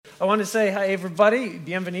I want to say hi, everybody.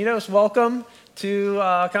 Bienvenidos. Welcome to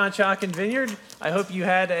Conshohocken Vineyard. I hope you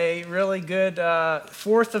had a really good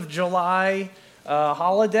 4th of July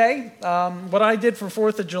holiday. What I did for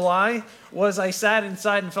 4th of July was I sat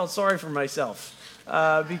inside and felt sorry for myself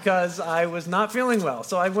because I was not feeling well.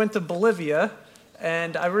 So I went to Bolivia,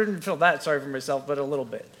 and I didn't feel that sorry for myself, but a little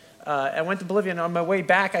bit. I went to Bolivia, and on my way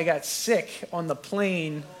back, I got sick on the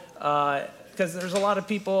plane because there's a lot of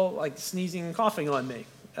people like sneezing and coughing on me.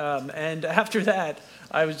 And after that,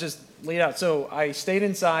 I was just laid out. So I stayed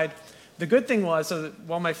inside. The good thing was, so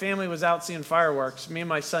while my family was out seeing fireworks, me and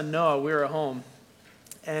my son Noah, we were at home.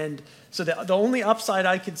 And so the only upside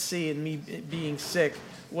I could see in me being sick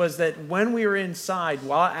was that when we were inside,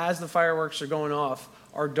 as the fireworks are going off,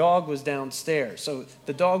 our dog was downstairs. So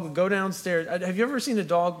the dog would go downstairs. Have you ever seen a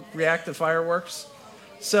dog react to fireworks?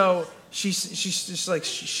 So she's just like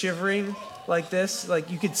shivering like this. Like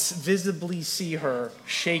you could visibly see her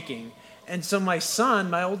shaking. And so my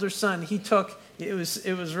older son, he took, it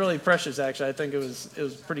was really precious actually. I think it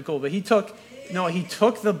was pretty cool. But he took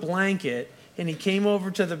the blanket and he came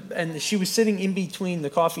over and she was sitting in between the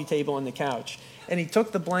coffee table and the couch. And he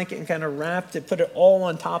took the blanket and kind of wrapped it, put it all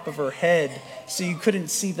on top of her head so you couldn't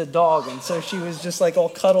see the dog. And so she was just like all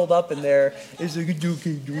cuddled up in there. It's like, it's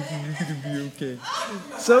okay, you're going to be okay.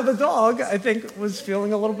 So the dog, I think, was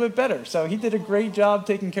feeling a little bit better. So he did a great job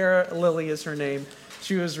taking care of Lily is her name.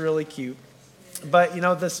 She was really cute. But,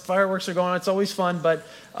 the fireworks are going on. It's always fun. But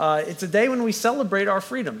it's a day when we celebrate our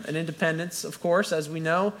freedom and independence, of course, as we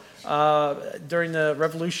know, during the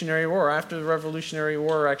Revolutionary War, after the Revolutionary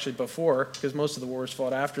War, or actually before, because most of the wars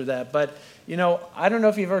fought after that. But, I don't know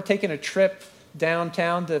if you've ever taken a trip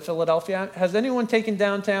downtown to Philadelphia. Has anyone taken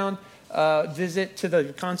downtown visit to the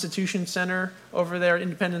Constitution Center over there at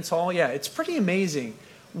Independence Hall? Yeah, it's pretty amazing.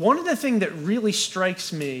 One of the things that really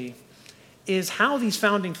strikes me is how these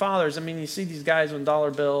founding fathers, you see these guys on dollar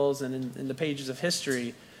bills and in the pages of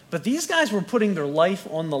history, but these guys were putting their life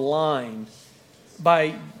on the line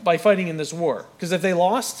by fighting in this war. Because if they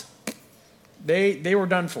lost, they were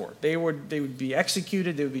done for. They would be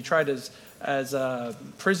executed. They would be tried as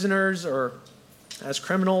prisoners or as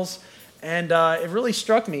criminals. And it really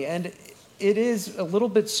struck me. And it is a little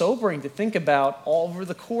bit sobering to think about all over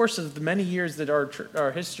the course of the many years that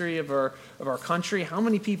our history of our country, how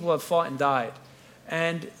many people have fought and died.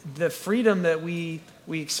 And the freedom that we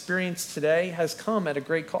experience today has come at a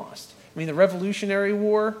great cost. The Revolutionary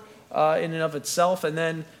War in and of itself, and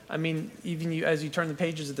then, even as you turn the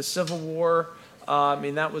pages of the Civil War,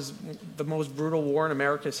 that was the most brutal war in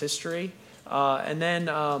America's history. And then,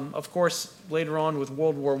 of course, later on with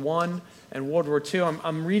World War I and World War II,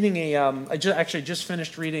 I'm reading I just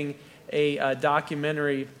finished reading a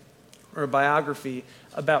documentary or a biography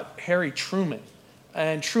about Harry Truman.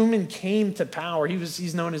 And Truman came to power.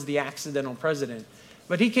 He's known as the accidental president.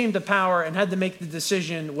 But he came to power and had to make the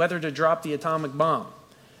decision whether to drop the atomic bomb.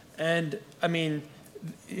 And,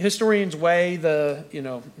 historians weigh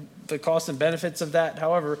the costs and benefits of that.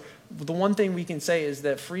 However, the one thing we can say is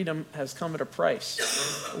that freedom has come at a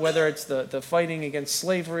price, whether it's the fighting against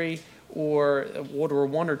slavery or World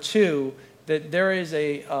War I or II, that there is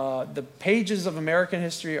the pages of American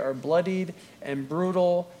history are bloodied and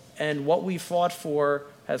brutal, and what we fought for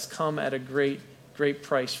has come at a great, great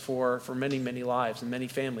price for many, many lives and many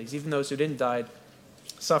families. Even those who didn't die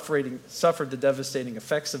suffered the devastating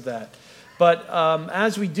effects of that. But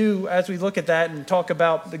as we look at that and talk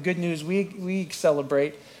about the good news we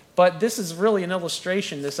celebrate, but this is really an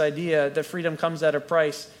illustration, this idea that freedom comes at a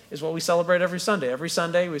price is what we celebrate every Sunday. Every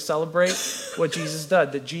Sunday we celebrate what Jesus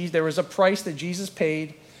did. There was a price that Jesus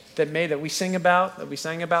paid that we sang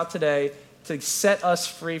about today to set us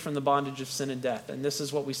free from the bondage of sin and death. And this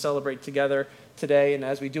is what we celebrate together today, and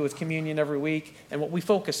as we do with communion every week, and what we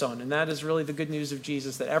focus on. And that is really the good news of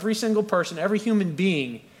Jesus, that every single person, every human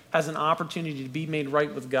being has an opportunity to be made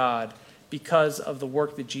right with God because of the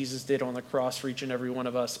work that Jesus did on the cross for each and every one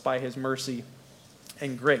of us by his mercy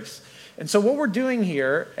and grace. And so what we're doing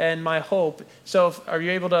here, and my hope, are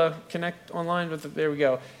you able to connect online there we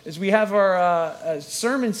go, is we have our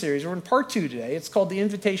sermon series. We're in part 2 today. It's called The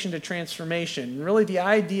Invitation to Transformation. And really the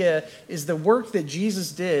idea is the work that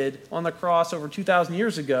Jesus did on the cross over 2,000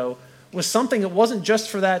 years ago was something that wasn't just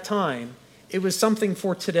for that time. It was something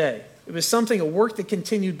for today. It was a work that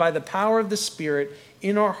continued by the power of the Spirit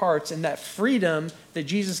in our hearts, and that freedom that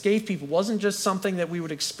Jesus gave people wasn't just something that we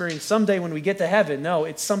would experience someday when we get to heaven. No,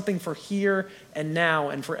 it's something for here and now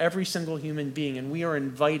and for every single human being, and we are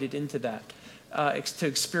invited into that to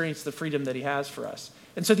experience the freedom that he has for us.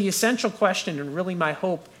 And so the essential question, and really my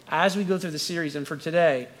hope as we go through the series and for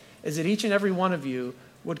today, is that each and every one of you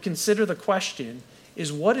would consider the question,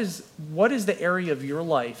 is what is the area of your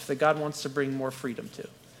life that God wants to bring more freedom to?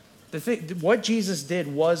 What Jesus did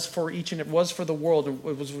was for the world, and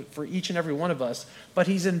it was for each and every one of us, but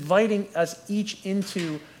he's inviting us each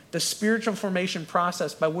into the spiritual formation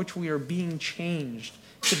process by which we are being changed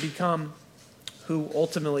to become who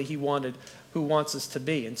ultimately who wants us to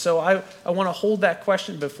be. And so I want to hold that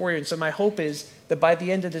question before you. And so my hope is that by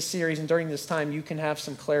the end of this series and during this time, you can have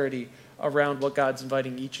some clarity around what God's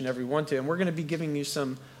inviting each and every one to. And we're going to be giving you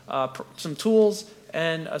some tools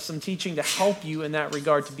and some teaching to help you in that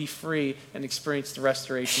regard to be free and experience the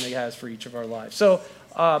restoration that he has for each of our lives. So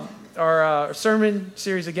our sermon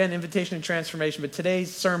series, again, Invitation and Transformation, but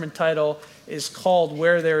today's sermon title is called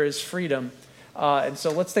Where There Is Freedom. And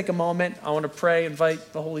so let's take a moment. I want to pray,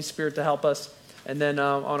 invite the Holy Spirit to help us, and then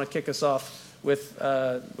I want to kick us off with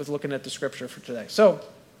looking at the scripture for today. So,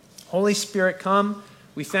 Holy Spirit, come.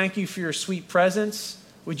 We thank you for your sweet presence.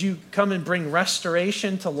 Would you come and bring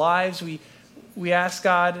restoration to lives? We ask,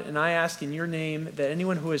 God, and I ask in your name, that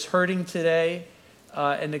anyone who is hurting today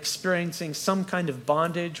and experiencing some kind of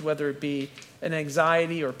bondage, whether it be an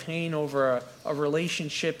anxiety or pain over a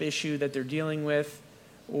relationship issue that they're dealing with,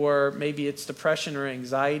 or maybe it's depression or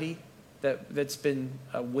anxiety that's been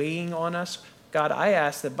weighing on us. God, I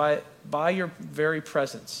ask that by your very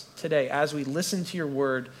presence today, as we listen to your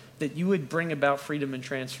word, that you would bring about freedom and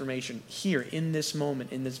transformation here in this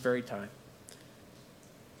moment, in this very time.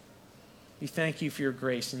 We thank you for your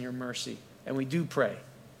grace and your mercy, and we do pray.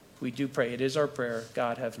 It is our prayer,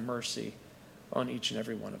 God, have mercy on each and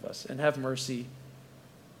every one of us, and have mercy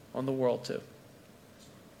on the world too.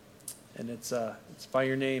 And it's by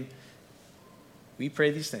your name we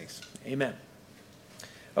pray these things. Amen.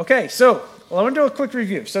 Okay, so I want to do a quick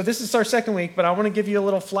review. So this is our second week, but I want to give you a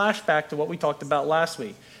little flashback to what we talked about last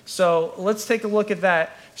week. So let's take a look at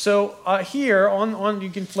that. So here on you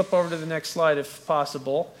can flip over to the next slide if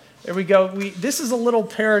possible. There we go. This is a little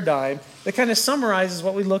paradigm that kind of summarizes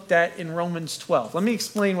what we looked at in Romans 12. Let me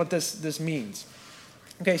explain what this means.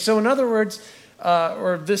 Okay, so in other words,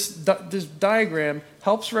 this diagram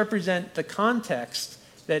helps represent the context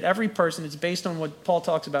that every person, it's based on what Paul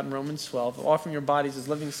talks about in Romans 12, offering your bodies as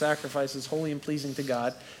living sacrifices, holy and pleasing to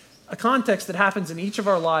God, a context that happens in each of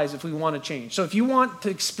our lives if we want to change. So if you want to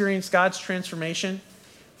experience God's transformation,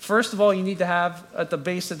 first of all, you need to have, at the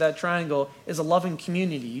base of that triangle, is a loving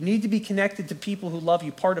community. You need to be connected to people who love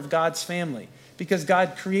you, part of God's family, because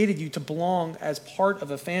God created you to belong as part of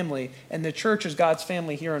a family, and the church is God's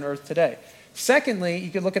family here on earth today. Secondly,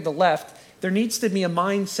 you can look at the left, there needs to be a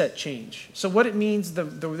mindset change. So what it means,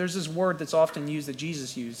 there's this word that's often used that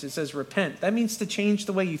Jesus used. It says repent. That means to change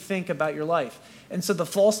the way you think about your life. And so the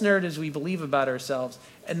false narratives we believe about ourselves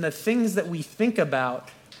and the things that we think about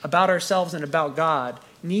ourselves and about God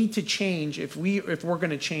need to change if we're going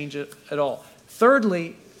to change it at all.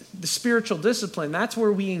 Thirdly, the spiritual discipline, that's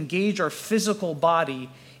where we engage our physical body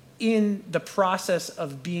in the process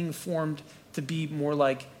of being formed to be more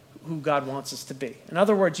like who God wants us to be. In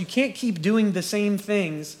other words, you can't keep doing the same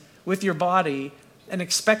things with your body and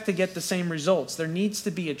expect to get the same results. There needs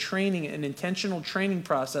to be an intentional training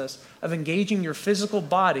process of engaging your physical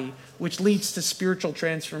body, which leads to spiritual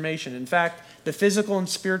transformation. In fact, the physical and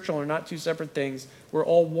spiritual are not two separate things. We're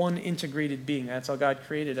all one integrated being. That's how God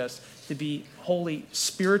created us, to be wholly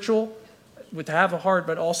spiritual, to have a heart,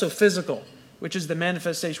 but also physical, which is the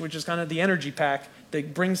manifestation, which is kind of the energy pack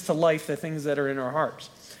that brings to life the things that are in our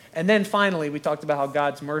hearts. And then finally, we talked about how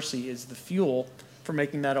God's mercy is the fuel for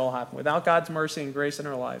making that all happen. Without God's mercy and grace in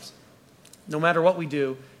our lives, no matter what we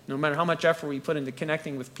do, no matter how much effort we put into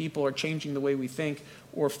connecting with people or changing the way we think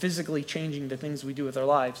or physically changing the things we do with our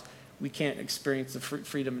lives, we can't experience the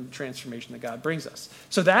freedom and transformation that God brings us.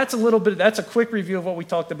 So that's a quick review of what we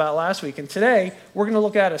talked about last week. And today, we're going to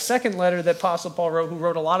look at a second letter that Apostle Paul wrote, who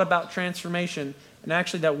wrote a lot about transformation. And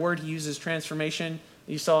actually, that word he uses, transformation,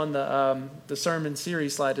 you saw in the sermon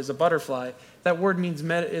series slide, is a butterfly. That word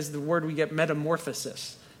is the word we get,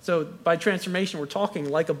 metamorphosis. So by transformation, we're talking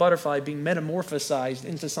like a butterfly being metamorphosized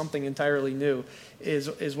into something entirely new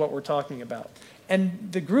is what we're talking about. And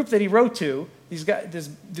the group that he wrote to, these guys,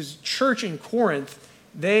 this church in Corinth,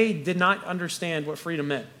 they did not understand what freedom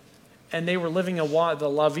meant. And they were living the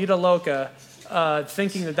la vida loca,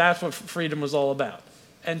 thinking that that's what freedom was all about.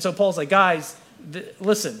 And so Paul's like, guys,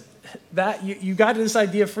 listen, that you got this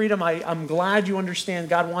idea of freedom. I'm glad you understand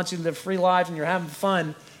God wants you to live free lives and you're having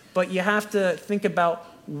fun, but you have to think about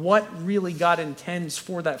what really God intends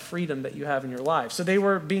for that freedom that you have in your life. So they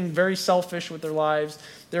were being very selfish with their lives.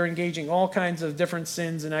 They're engaging all kinds of different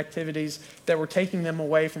sins and activities that were taking them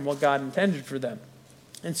away from what God intended for them.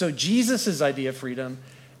 And so Jesus' idea of freedom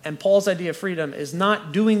and Paul's idea of freedom is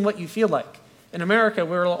not doing what you feel like. In America,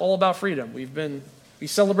 we're all about freedom. We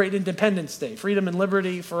celebrate Independence Day, freedom and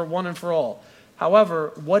liberty for one and for all.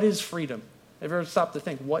 However, what is freedom? Have you ever stopped to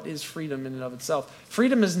think, what is freedom in and of itself?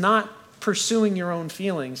 Freedom is not pursuing your own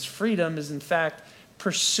feelings. Freedom is, in fact,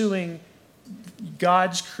 pursuing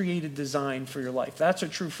God's created design for your life. That's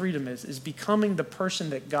what true freedom is becoming the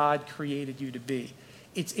person that God created you to be.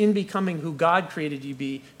 It's in becoming who God created you to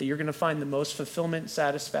be that you're going to find the most fulfillment,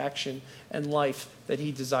 satisfaction, and life that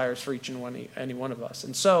he desires for each and any one of us.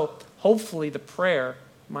 And so, hopefully,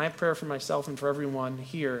 my prayer for myself and for everyone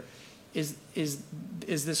here is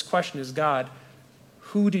this question, is God,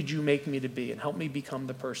 who did you make me to be? And help me become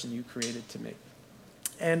the person you created to me.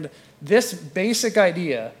 And this basic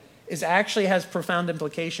idea actually has profound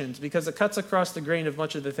implications because it cuts across the grain of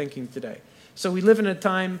much of the thinking today. So we live in a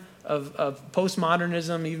time of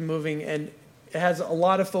postmodernism, even moving, and it has a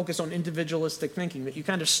lot of focus on individualistic thinking, that you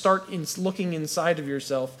kind of start looking inside of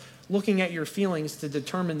yourself, looking at your feelings to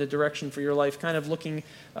determine the direction for your life, kind of looking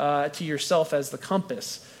to yourself as the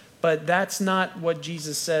compass. But that's not what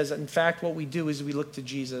Jesus says. In fact, what we do is we look to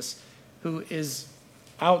Jesus, who is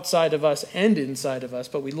outside of us and inside of us,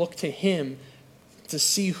 but we look to him to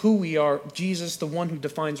see who we are, Jesus, the one who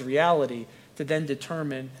defines reality, to then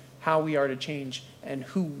determine how we are to change and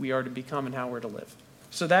who we are to become and how we're to live.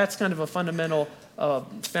 So that's kind of a fundamental,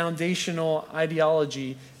 foundational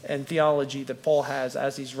ideology and theology that Paul has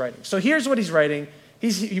as he's writing. So here's what he's writing.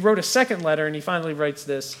 He wrote a second letter, and he finally writes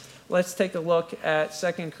this. Let's take a look at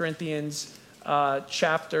 2 Corinthians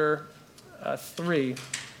chapter 3.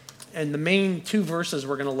 And the main two verses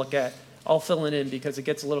we're going to look at, I'll fill it in because it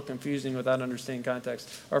gets a little confusing without understanding context,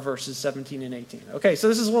 are verses 17 and 18. Okay, so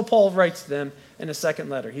this is what Paul writes to them in a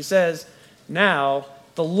second letter. He says, "Now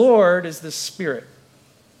the Lord is the Spirit.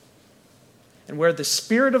 And where the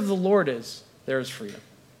Spirit of the Lord is, there is freedom.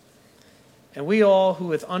 And we all who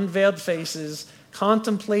with unveiled faces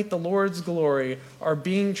contemplate the Lord's glory are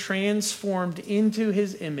being transformed into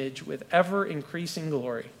his image with ever-increasing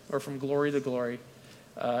glory," or from glory to glory,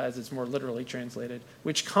 as it's more literally translated,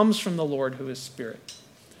 "which comes from the Lord who is Spirit.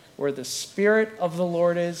 Where the Spirit of the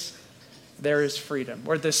Lord is, there is freedom."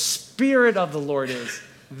 Where the Spirit of the Lord is,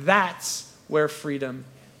 that's where freedom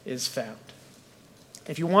is found.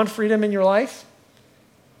 If you want freedom in your life,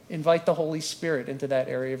 invite the Holy Spirit into that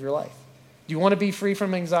area of your life. Do you want to be free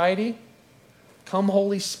from anxiety? Come,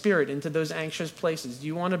 Holy Spirit, into those anxious places. Do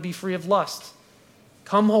you want to be free of lust?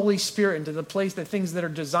 Come, Holy Spirit, into the place that things that are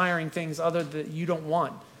desiring things other that you don't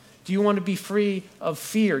want. Do you want to be free of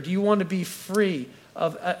fear? Do you want to be free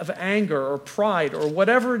of anger or pride or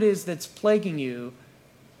whatever it is that's plaguing you?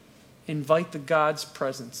 Invite the God's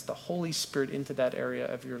presence, the Holy Spirit, into that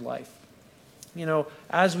area of your life. You know,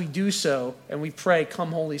 as we do so and we pray,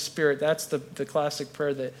 "Come, Holy Spirit," that's the classic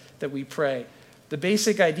prayer that we pray. The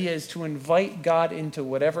basic idea is to invite God into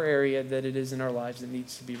whatever area that it is in our lives that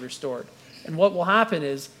needs to be restored. And what will happen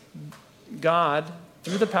is God,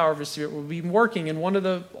 through the power of his Spirit, will be working in one of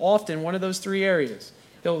those three areas.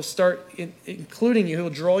 He'll start including you. He'll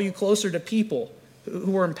draw you closer to people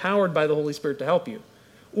who are empowered by the Holy Spirit to help you.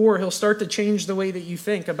 Or he'll start to change the way that you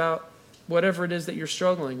think about whatever it is that you're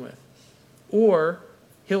struggling with. Or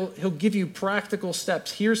he'll give you practical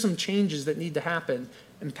steps. Here's some changes that need to happen,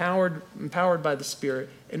 empowered by the Spirit,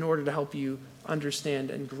 in order to help you understand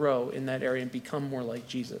and grow in that area and become more like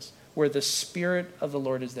Jesus. Where the Spirit of the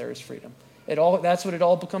Lord is, there is freedom. That's what it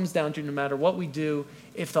all comes down to, no matter what we do.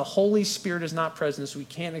 If the Holy Spirit is not present, we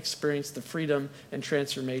can't experience the freedom and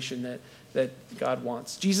transformation that God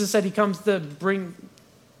wants. Jesus said he comes to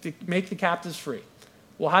make the captives free.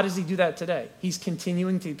 Well, how does he do that today? He's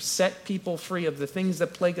continuing to set people free of the things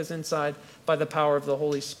that plague us inside by the power of the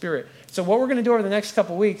Holy Spirit. So what we're going to do over the next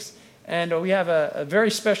couple weeks, and we have a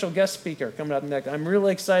very special guest speaker coming up next. I'm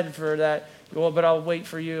really excited for that. Well, but I'll wait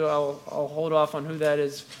for you. I'll hold off on who that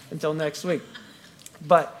is until next week.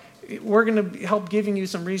 But we're going to help giving you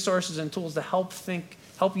some resources and tools to help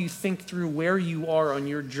you think through where you are on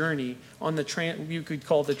your journey, on you could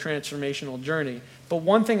call the transformational journey. But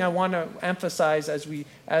one thing I want to emphasize as we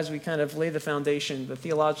kind of lay the foundation, the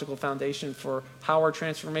theological foundation for how our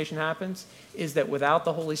transformation happens, is that without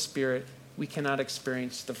the Holy Spirit, we cannot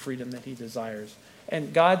experience the freedom that he desires.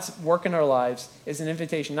 And God's work in our lives is an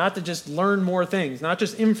invitation not to just learn more things, not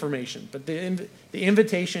just information, but the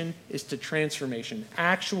invitation is to transformation,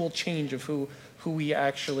 actual change of who we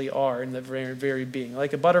actually are in the very, very being.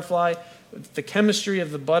 Like a butterfly, the chemistry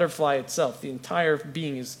of the butterfly itself, the entire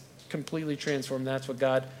being is completely transformed. That's what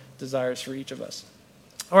God desires for each of us.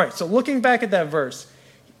 All right, so looking back at that verse,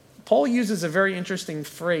 Paul uses a very interesting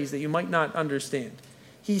phrase that you might not understand.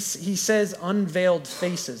 He says unveiled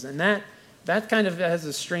faces, and that kind of has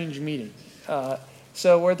a strange meaning.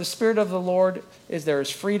 So where the Spirit of the Lord is, there is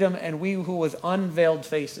freedom, and we who with unveiled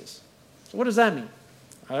faces. So what does that mean?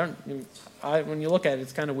 When you look at it,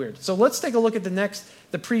 it's kind of weird. So let's take a look at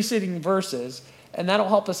the preceding verses, and that'll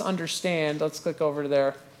help us understand. Let's click over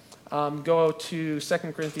there. Go to 2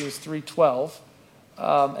 Corinthians 3:12,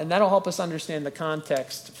 and that'll help us understand the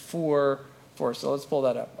context for. So let's pull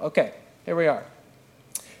that up. Okay, here we are.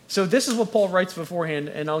 So this is what Paul writes beforehand,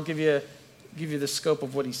 and I'll give you the scope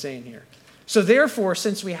of what he's saying here. So therefore,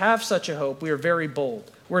 since we have such a hope, we are very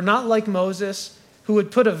bold. We're not like Moses, who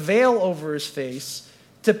would put a veil over his face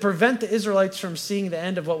to prevent the Israelites from seeing the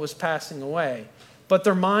end of what was passing away. But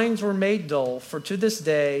their minds were made dull, for to this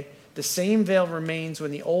day the same veil remains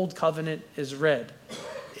when the old covenant is read.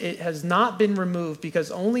 It has not been removed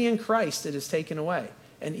because only in Christ it is taken away.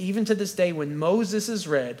 And even to this day, when Moses is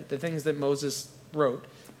read, the things that Moses wrote,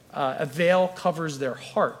 a veil covers their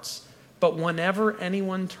hearts. But whenever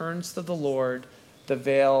anyone turns to the Lord, the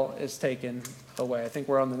veil is taken away. I think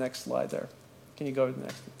we're on the next slide there. Can you go to the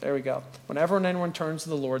next? There we go. Whenever anyone turns to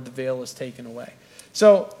the Lord, the veil is taken away.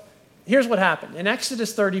 So here's what happened. In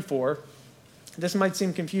Exodus 34, this might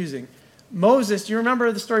seem confusing. Moses, do you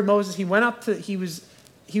remember the story of Moses? He went up to, he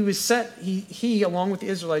along with the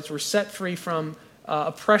Israelites were set free from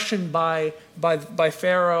oppression by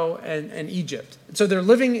Pharaoh and Egypt. So they're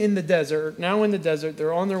living in the desert, now in the desert.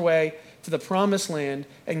 They're on their way to the promised land.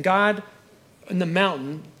 And God, in the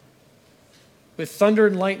mountain, with thunder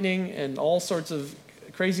and lightning and all sorts of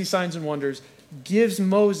crazy signs and wonders, gives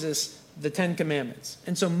Moses the Ten Commandments.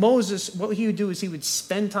 And so Moses, what he would do is he would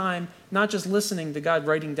spend time not just listening to God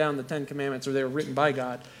writing down the Ten Commandments, or they were written by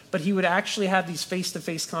God, but he would actually have these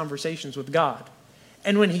face-to-face conversations with God.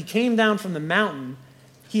 And when he came down from the mountain,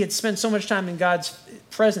 he had spent so much time in God's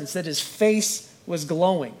presence that his face was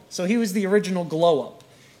glowing. So he was the original glow-up.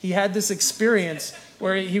 He had this experience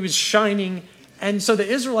where he was shining. And so the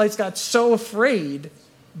Israelites got so afraid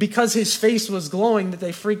because his face was glowing that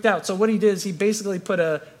they freaked out. So what he did is he basically put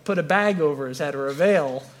a bag over his head, or a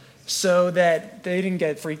veil, so that they didn't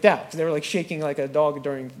get freaked out. They were like shaking like a dog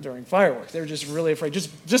during fireworks. They were just really afraid,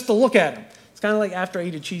 just to look at him. It's kind of like after I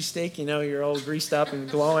eat a cheesesteak, you're all greased up and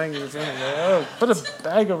glowing. And like, oh, put a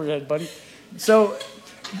bag over your head, buddy. So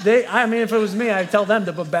if it was me, I'd tell them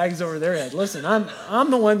to put bags over their head. Listen, I'm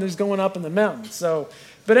the one who's going up in the mountain. So,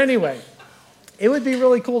 but anyway, it would be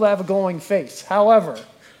really cool to have a glowing face. However,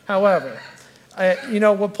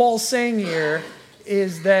 what Paul's saying here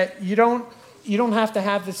is that you don't have to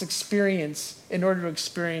have this experience in order to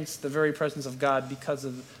experience the very presence of God because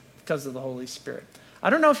of the Holy Spirit. I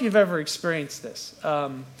don't know if you've ever experienced this,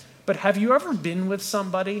 but have you ever been with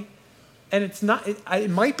somebody, and it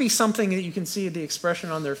might be something that you can see the expression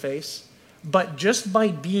on their face, but just by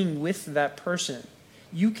being with that person,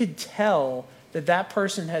 you could tell that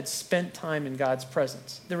person had spent time in God's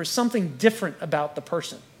presence. There was something different about the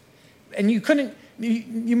person. And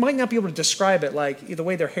you might not be able to describe it, like the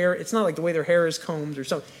way their hair, it's not like the way their hair is combed or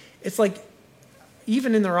something. It's like,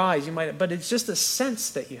 even in their eyes, but it's just a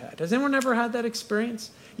sense that you had. Has anyone ever had that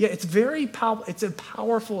experience? Yeah, it's it's a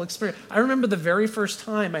powerful experience. I remember the very first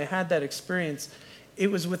time I had that experience,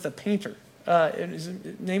 it was with a painter. His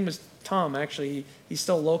name was Tom, actually. He's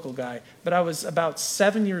still a local guy. But I was about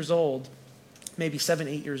 7 years old, maybe 7,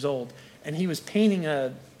 8 years old, and he was painting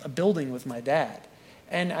a building with my dad.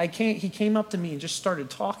 And he came up to me and just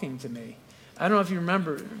started talking to me. I don't know if you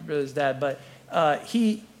remember his dad, but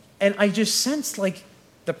and I just sensed like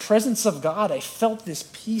the presence of God. I felt this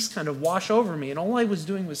peace kind of wash over me, and all I was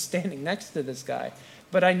doing was standing next to this guy.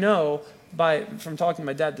 But I know from talking to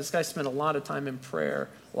my dad, this guy spent a lot of time in prayer,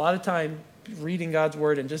 a lot of time reading God's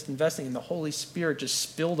word, and just investing in the Holy Spirit just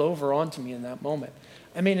spilled over onto me in that moment.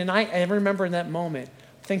 And I remember in that moment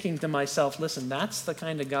thinking to myself, listen, that's the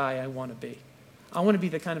kind of guy I want to be. I want to be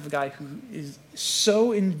the kind of guy who is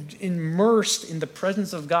so immersed in the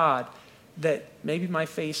presence of God that maybe my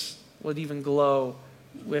face would even glow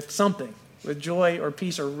with something, with joy or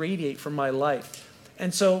peace, or radiate from my life.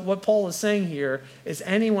 And so what Paul is saying here is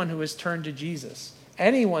anyone who has turned to Jesus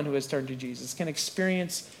can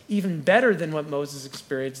experience even better than what Moses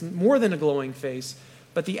experienced, more than a glowing face,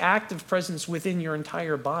 but the active presence within your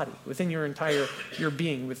entire body, within your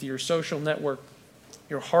being, with your social network,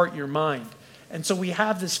 your heart, your mind. And so we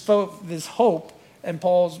have this hope, and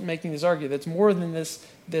Paul's making this argument that's more than this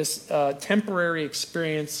temporary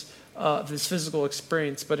experience, this physical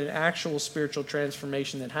experience, but an actual spiritual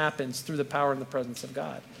transformation that happens through the power and the presence of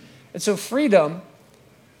God. And so freedom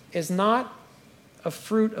is not a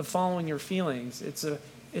fruit of following your feelings. It's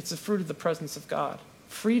a fruit of the presence of God.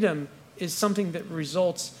 Freedom is something that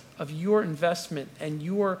results of your investment and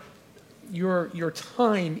your your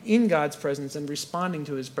time in God's presence and responding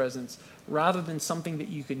to his presence, rather than something that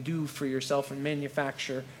you can do for yourself and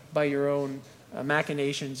manufacture by your own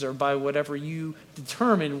machinations or by whatever you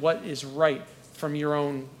determine what is right from your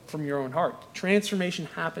own heart. Transformation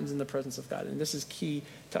happens in the presence of God, and this is key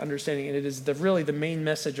to understanding, and it is really the main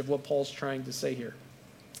message of what Paul's trying to say here.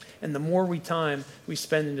 And the more time we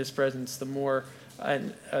spend in his presence, the more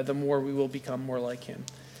we will become more like him.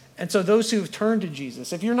 And so those who have turned to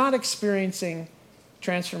Jesus, if you're not experiencing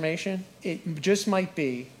transformation, it just might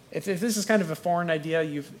be, if this is kind of a foreign idea,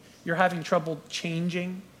 you're having trouble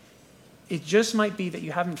changing, it just might be that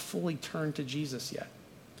you haven't fully turned to Jesus yet.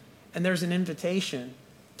 And there's an invitation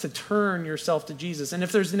to turn yourself to Jesus. And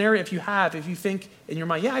if there's an area, if you think in your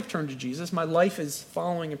mind, yeah, I've turned to Jesus, my life is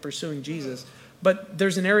following and pursuing Jesus, but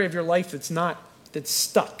there's an area of your life that's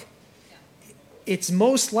stuck, it's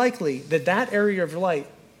most likely that area of your life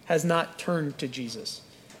has not turned to Jesus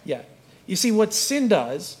yet. You see, what sin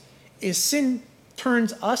does is sin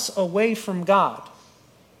turns us away from God.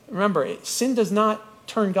 Remember, sin does not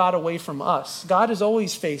turn God away from us. God is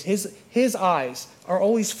always his eyes are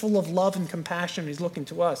always full of love and compassion. He's looking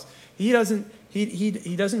to us. He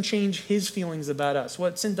doesn't change his feelings about us.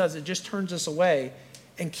 What sin does, it just turns us away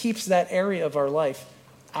and keeps that area of our life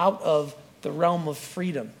out of the realm of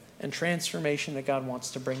freedom and transformation that God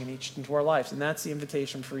wants to bring into our lives. And that's the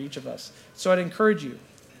invitation for each of us. So I'd encourage you,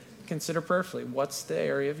 consider prayerfully, what's the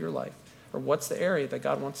area of your life, or what's the area that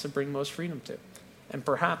God wants to bring most freedom to? And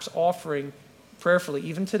perhaps offering prayerfully,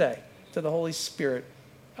 even today, to the Holy Spirit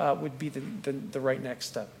would be the right next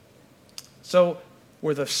step. So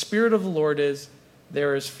where the Spirit of the Lord is,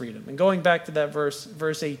 there is freedom. And going back to that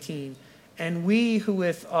verse 18, and we who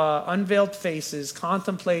with unveiled faces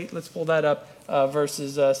contemplate, let's pull that up,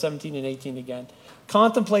 verses 17 and 18 again.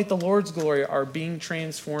 Contemplate the Lord's glory, are being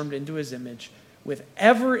transformed into his image with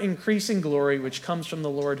ever increasing glory, which comes from the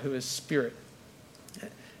Lord who is Spirit.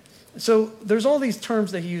 So there's all these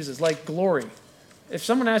terms that he uses, like glory. If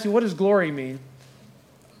someone asks you, what does glory mean?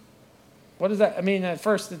 What does that, I mean, at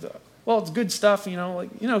first, it's good stuff,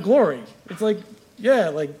 glory. It's like,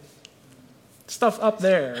 like stuff up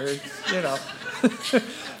there,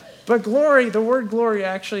 But glory, the word glory,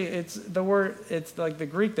 actually, it's like the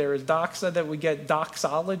Greek there is doxa, that we get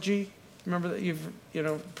doxology. Remember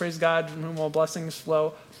that praise God from whom all blessings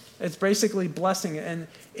flow. It's basically blessing, and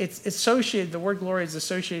it's associated, the word glory is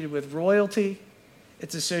associated with royalty.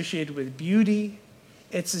 It's associated with beauty.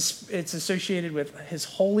 It's associated with his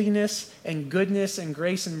holiness and goodness and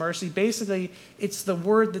grace and mercy. Basically, it's the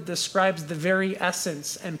word that describes the very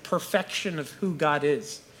essence and perfection of who God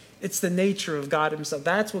is. It's the nature of God himself.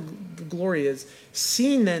 That's what glory is.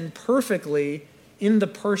 Seen then perfectly in the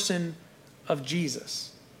person of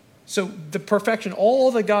Jesus. So the perfection,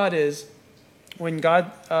 all that God is, when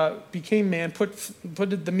God became man, put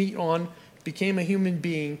the meat on, became a human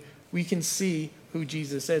being, we can see who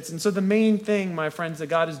Jesus is. And so the main thing, my friends, that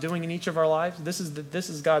God is doing in each of our lives, this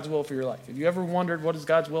is God's will for your life. If you ever wondered what is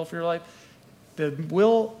God's will for your life, the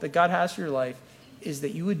will that God has for your life is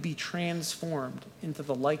that you would be transformed into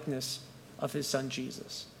the likeness of his son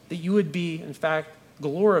Jesus. That you would be, in fact,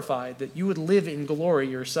 glorified, that you would live in glory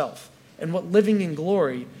yourself. And what living in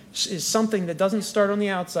glory is something that doesn't start on the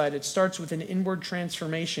outside. It starts with an inward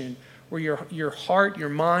transformation where your heart, your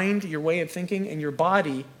mind, your way of thinking, and your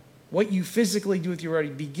body, what you physically do with your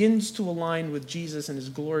body, begins to align with Jesus and his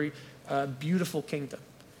glory, beautiful kingdom.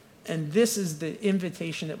 And this is the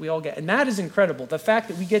invitation that we all get. And that is incredible. The fact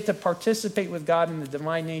that we get to participate with God in the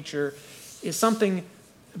divine nature is something,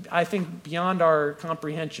 I think, beyond our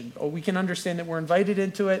comprehension. Or we can understand that we're invited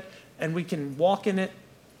into it and we can walk in it,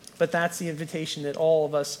 but that's the invitation that all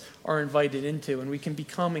of us are invited into. And we can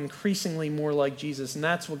become increasingly more like Jesus. And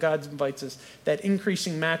that's what God invites us, that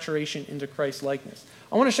increasing maturation into Christ's likeness.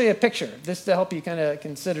 I want to show you a picture, just to help you kind of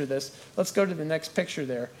consider this. Let's go to the next picture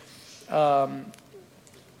there.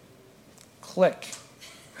 Click.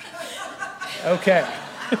 Okay.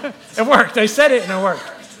 It worked. I said it and it worked.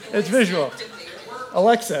 It's visual.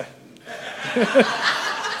 Alexa.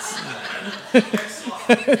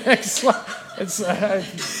 Next slide. It's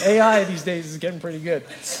AI these days is getting pretty good.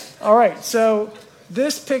 All right. So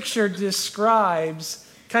this picture describes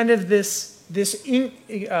kind of this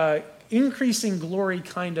increasing glory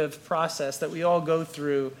kind of process that we all go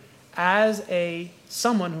through as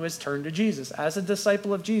someone who has turned to Jesus, as a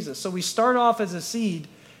disciple of Jesus. So we start off as a seed,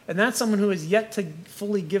 and that's someone who is yet to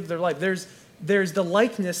fully give their life. There's the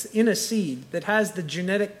likeness in a seed that has the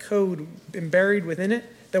genetic code buried within it,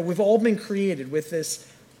 that we've all been created with this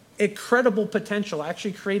incredible potential,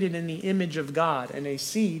 actually created in the image of God, and a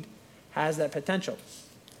seed has that potential.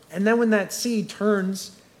 And then when that seed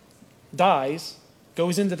turns dies,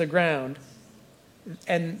 goes into the ground,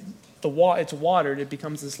 and it's watered, it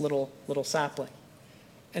becomes this little sapling.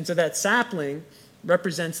 And so that sapling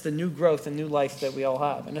represents the new growth and new life that we all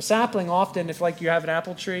have. And a sapling often, if like you have an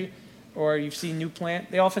apple tree or you've seen new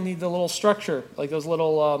plant, they often need the little structure, like those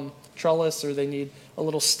little trellis, or they need a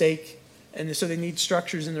little stake. And so they need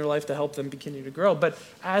structures in their life to help them continue to grow. But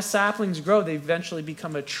as saplings grow, they eventually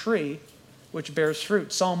become a tree which bears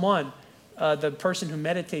fruit. Psalm 1, the person who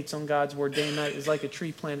meditates on God's word day and night is like a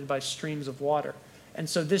tree planted by streams of water. And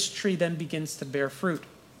so this tree then begins to bear fruit.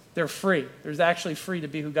 They're free. They're actually free to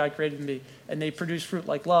be who God created them to be. And they produce fruit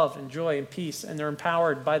like love and joy and peace. And they're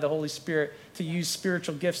empowered by the Holy Spirit to use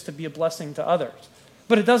spiritual gifts to be a blessing to others.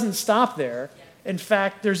 But it doesn't stop there. In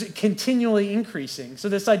fact, there's continually increasing. So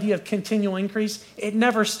this idea of continual increase, it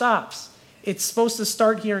never stops. It's supposed to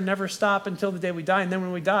start here and never stop until the day we die. And then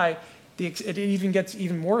when we die, it even gets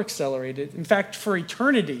even more accelerated. In fact, for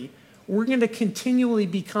eternity, we're going to continually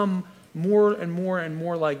become more and more and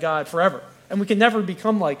more like God forever. And we can never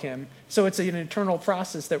become like him. So it's an eternal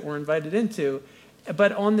process that we're invited into.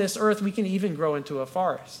 But on this earth, we can even grow into a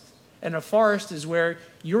forest. And a forest is where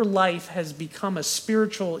your life has become a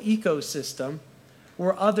spiritual ecosystem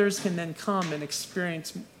where others can then come and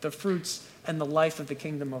experience the fruits and the life of the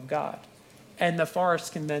kingdom of God. And the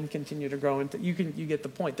forest can then continue to grow. And you get the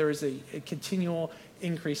point. There is a continual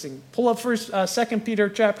increasing. Pull up first 2 Peter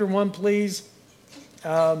chapter 1, please.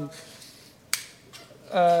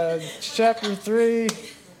 Chapter 3.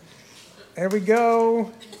 There we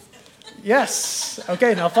go. Yes.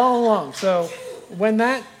 Okay, now follow along. So when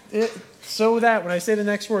I say the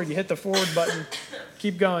next word, you hit the forward button.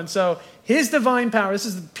 Keep going. So his divine power, this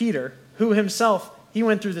is Peter, who himself, he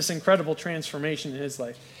went through this incredible transformation in his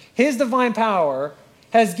life. His divine power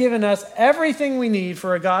has given us everything we need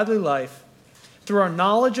for a godly life through our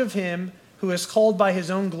knowledge of him who is called by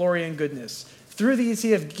his own glory and goodness. Through these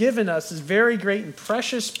he has given us his very great and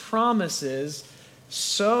precious promises,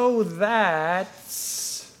 so that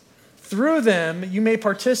through them you may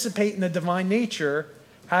participate in the divine nature,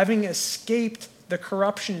 having escaped the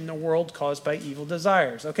corruption in the world caused by evil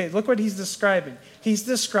desires. Okay, look what he's describing. He's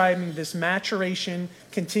describing this maturation,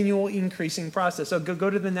 continual increasing process. So go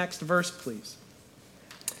to the next verse, please.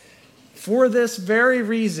 For this very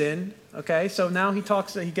reason, okay, so now he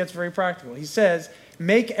gets very practical. He says,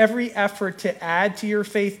 make every effort to add to your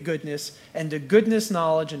faith goodness, and to goodness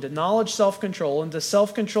knowledge, and to knowledge self-control, and to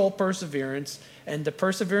self-control perseverance, and to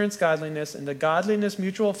perseverance godliness, and to godliness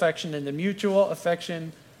mutual affection, and to mutual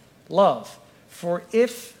affection love. For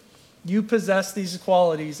if you possess these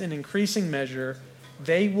qualities in increasing measure,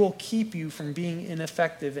 they will keep you from being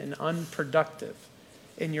ineffective and unproductive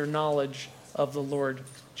in your knowledge of the Lord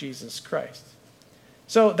Jesus Christ.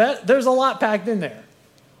 So there's a lot packed in there.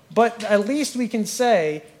 But at least we can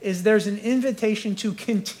say is there's an invitation to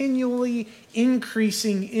continually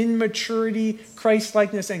increasing in maturity,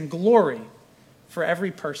 Christ-likeness, and glory for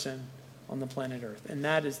every person on the planet Earth. And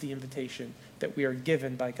that is the invitation that we are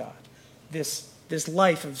given by God. This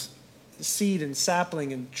life of seed and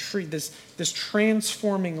sapling and tree, this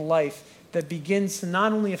transforming life that begins to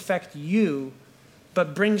not only affect you,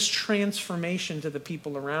 but brings transformation to the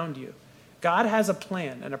people around you. God has a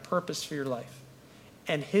plan and a purpose for your life.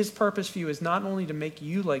 And his purpose for you is not only to make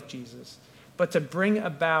you like Jesus, but to bring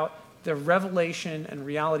about the revelation and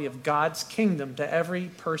reality of God's kingdom to every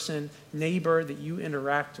person, neighbor that you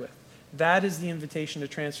interact with. That is the invitation to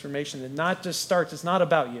transformation. It not just starts, it's not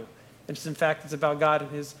about you. It's about God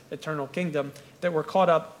and his eternal kingdom that we're caught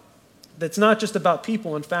up. That's not just about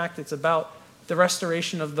people. In fact, it's about the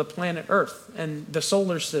restoration of the planet Earth and the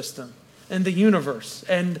solar system and the universe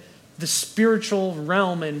and the spiritual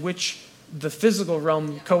realm in which the physical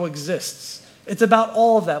realm coexists. It's about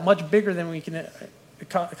all of that, much bigger than we can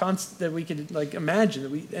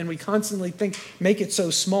imagine. And we constantly make it so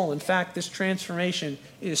small. In fact, this transformation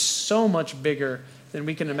is so much bigger than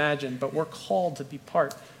we can imagine, but we're called to be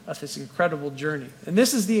part of this incredible journey. And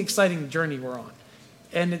this is the exciting journey we're on.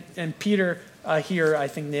 And Peter here, I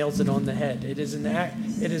think, nails it on the head. It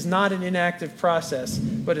is not an inactive process,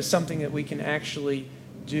 but it's something that we can actually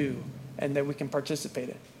do and that we can participate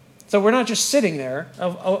in. So we're not just sitting there.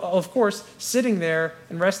 Of course, sitting there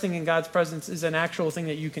and resting in God's presence is an actual thing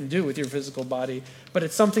that you can do with your physical body, but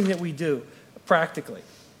it's something that we do practically.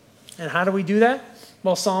 And how do we do that?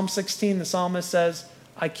 Well, Psalm 16, the psalmist says,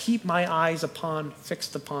 I keep my eyes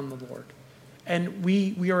fixed upon the Lord. And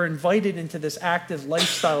we are invited into this active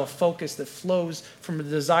lifestyle of focus that flows from a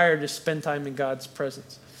desire to spend time in God's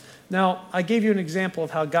presence. Now, I gave you an example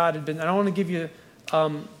of how God had been, and I want to give you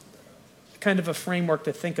kind of a framework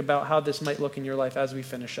to think about how this might look in your life as we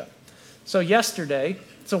finish up. So yesterday,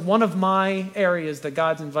 so one of my areas that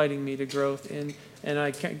God's inviting me to growth in, and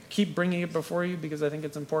I keep bringing it before you because I think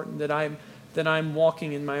it's important that I'm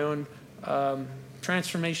walking in my own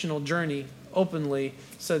transformational journey openly,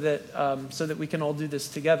 so that we can all do this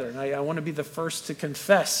together. And I want to be the first to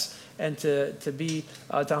confess and to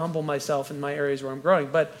humble myself in my areas where I'm growing.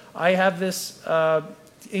 But I have this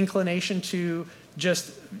inclination to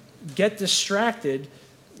just get distracted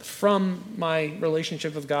from my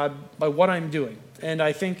relationship with God by what I'm doing. And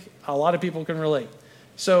I think a lot of people can relate.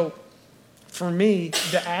 So for me,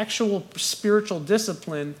 the actual spiritual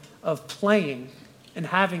discipline of playing and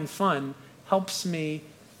having fun helps me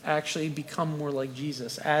actually become more like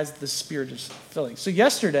Jesus as the Spirit is filling. So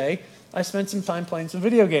yesterday, I spent some time playing some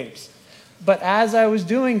video games. But as I was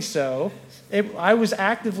doing so, I was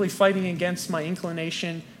actively fighting against my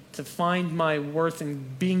inclination to find my worth in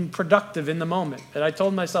being productive in the moment. And I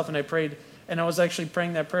told myself, and I prayed, and I was actually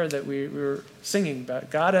praying that prayer that we were singing about.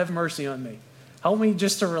 God, have mercy on me. Help me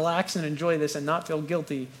just to relax and enjoy this and not feel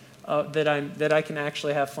guilty that I can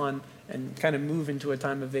actually have fun and kind of move into a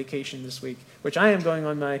time of vacation this week, which I am going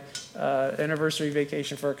on my anniversary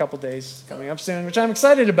vacation for a couple days coming up soon, which I'm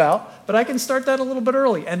excited about, but I can start that a little bit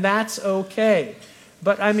early, and that's okay.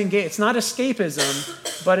 But I'm engaged. It's not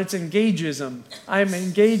escapism, but it's engageism. I'm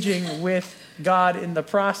engaging with God in the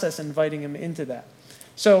process, inviting him into that.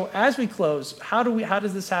 So as we close, how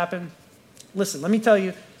does this happen? Listen, let me tell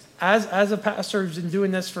you, as a pastor who's been doing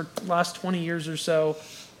this for the last 20 years or so,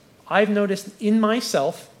 I've noticed in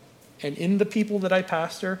myself and in the people that I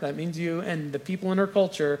pastor, that means you, and the people in our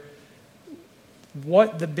culture,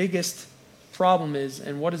 what the biggest problem is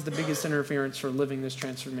and what is the biggest interference for living this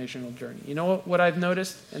transformational journey. You know what I've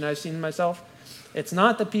noticed and I've seen myself? It's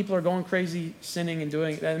not that people are going crazy, sinning and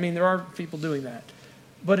doing, I mean, there are people doing that,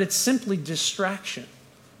 but it's simply distraction.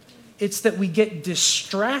 It's that we get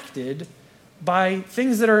distracted by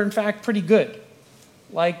things that are in fact pretty good,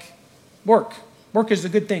 like work. Work is a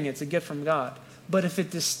good thing. It's a gift from God. But if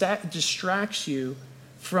it distracts you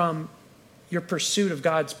from your pursuit of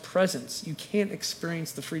God's presence, you can't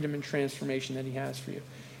experience the freedom and transformation that he has for you.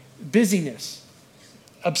 Busyness,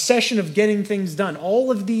 obsession of getting things done,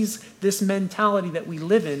 all of this mentality that we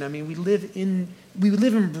live in, I mean, we live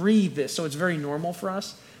and breathe this, so it's very normal for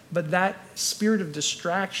us. But that spirit of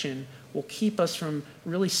distraction will keep us from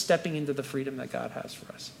really stepping into the freedom that God has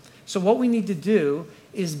for us. So what we need to do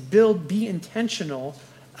is be intentional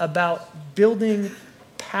about building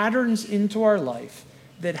patterns into our life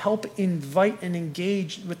that help invite and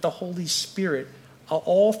engage with the Holy Spirit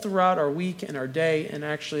all throughout our week and our day and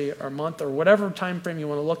actually our month or whatever time frame you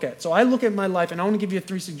want to look at. So I look at my life, and I want to give you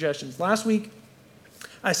 3 suggestions. Last week,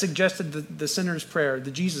 I suggested the sinner's prayer,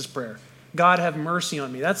 the Jesus prayer. God, have mercy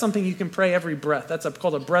on me. That's something you can pray every breath. That's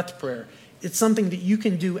called a breath prayer. It's something that you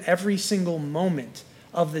can do every single moment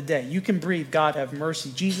of the day. You can breathe, God, have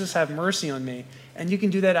mercy. Jesus, have mercy on me. And you can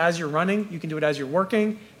do that as you're running. You can do it as you're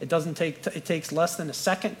working. It takes less than a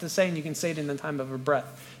second to say, and you can say it in the time of a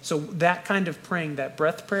breath. So that kind of praying, that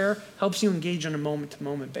breath prayer, helps you engage on a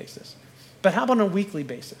moment-to-moment basis. But how about on a weekly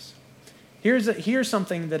basis? Here's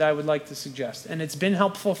something that I would like to suggest, and it's been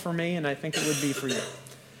helpful for me, and I think it would be for you.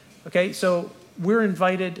 Okay, so we're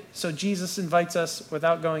invited, so Jesus invites us,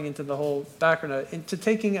 without going into the whole background, into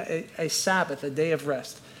taking a Sabbath, a day of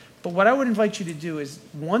rest. But what I would invite you to do is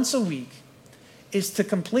once a week is to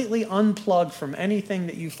completely unplug from anything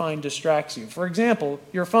that you find distracts you. For example,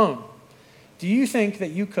 your phone. Do you think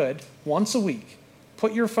that you could, once a week,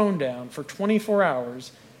 put your phone down for 24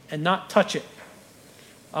 hours and not touch it?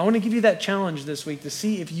 I want to give you that challenge this week to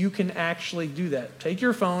see if you can actually do that. Take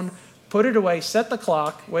your phone, put it away, set the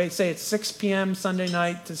clock, say it's 6 p.m. Sunday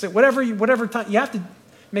night, to say whatever time. You have to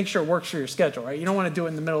make sure it works for your schedule, right? You don't want to do it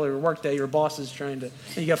in the middle of your workday. Your boss is trying to,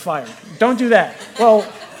 and you get fired. Don't do that.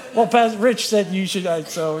 Well, Pastor Rich said you should,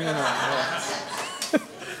 so, you know. Yeah.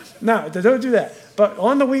 No, don't do that. But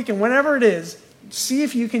on the weekend, whenever it is, see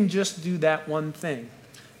if you can just do that one thing.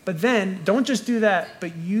 But then, don't just do that,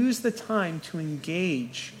 but use the time to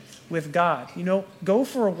engage with God. You know, go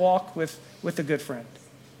for a walk with a good friend.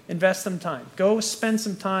 Invest some time. Go spend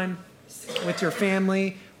some time with your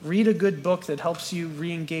family. Read a good book that helps you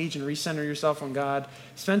re-engage and recenter yourself on God.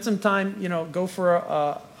 Spend some time, go for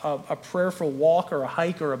a prayerful walk or a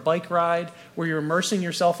hike or a bike ride where you're immersing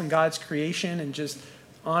yourself in God's creation and just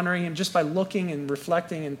honoring him just by looking and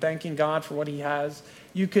reflecting and thanking God for what he has.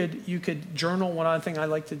 You could journal. One other thing I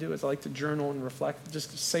like to do is I like to journal and reflect,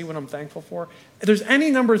 just say what I'm thankful for. There's any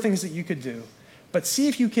number of things that you could do, but see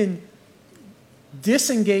if you can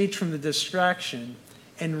disengage from the distraction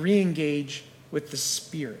and re-engage with the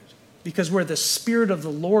Spirit. Because where the Spirit of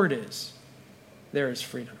the Lord is, there is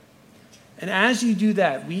freedom. And as you do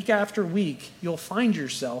that, week after week, you'll find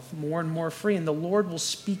yourself more and more free, and the Lord will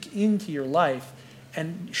speak into your life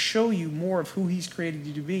and show you more of who he's created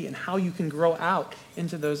you to be and how you can grow out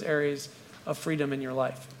into those areas of freedom in your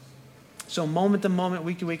life. So moment to moment,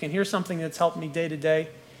 week to week, and here's something that's helped me day to day,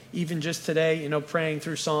 even just today, praying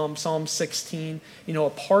through Psalm 16,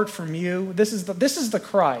 apart from you, this is the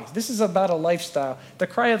cry. This is about a lifestyle. The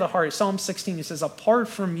cry of the heart, Psalm 16, it says, apart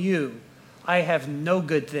from you, I have no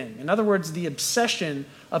good thing. In other words, the obsession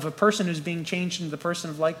of a person who's being changed into the person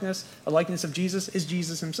of likeness, a likeness of Jesus, is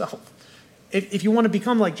Jesus himself. If you want to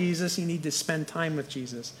become like Jesus, you need to spend time with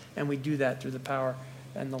Jesus. And we do that through the power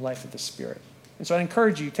and the life of the Spirit. And so I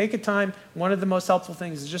encourage you, take a time. One of the most helpful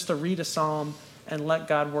things is just to read a psalm and let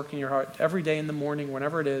God work in your heart. Every day in the morning,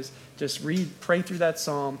 whenever it is, just pray through that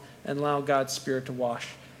psalm and allow God's Spirit to wash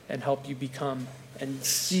and help you become and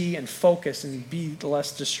see and focus and be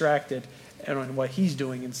less distracted on what he's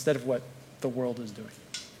doing instead of what the world is doing.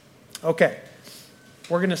 Okay,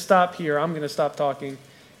 we're going to stop here. I'm going to stop talking.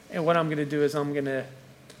 And what I'm going to do is I'm going to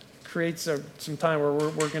create some time where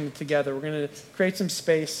we're going to create some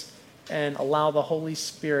space and allow the Holy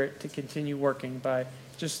Spirit to continue working by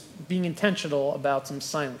just being intentional about some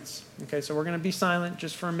silence. Okay, so we're going to be silent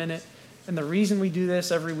just for a minute. And the reason we do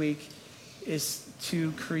this every week is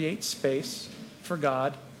to create space for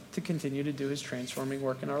God to continue to do his transforming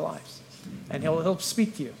work in our lives. And he'll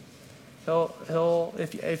speak to you. He'll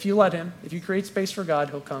if you let him, if you create space for God,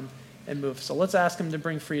 he'll come and move. So let's ask him to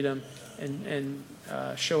bring freedom and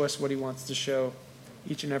show us what he wants to show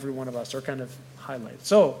each and every one of us, or kind of highlight.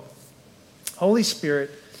 So, Holy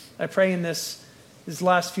Spirit, I pray in this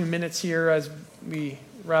last few minutes here as we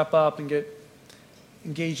wrap up and get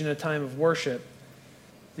engaged in a time of worship,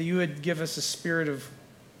 that you would give us a spirit of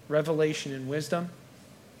revelation and wisdom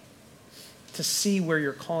to see where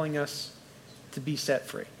you're calling us to be set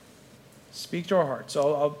free. Speak to our hearts.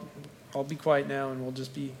 So I'll be quiet now, and we'll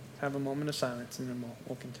just have a moment of silence, and then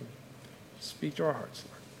we'll continue. Speak to our hearts,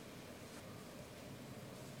 Lord.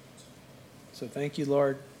 So thank you,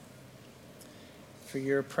 Lord, for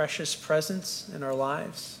your precious presence in our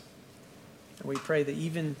lives. And we pray that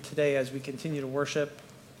even today, as we continue to worship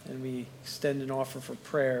and we extend an offer for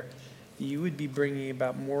prayer, that you would be bringing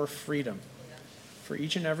about more freedom for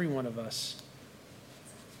each and every one of us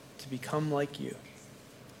to become like you.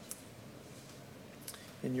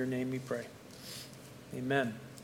 In your name we pray. Amen.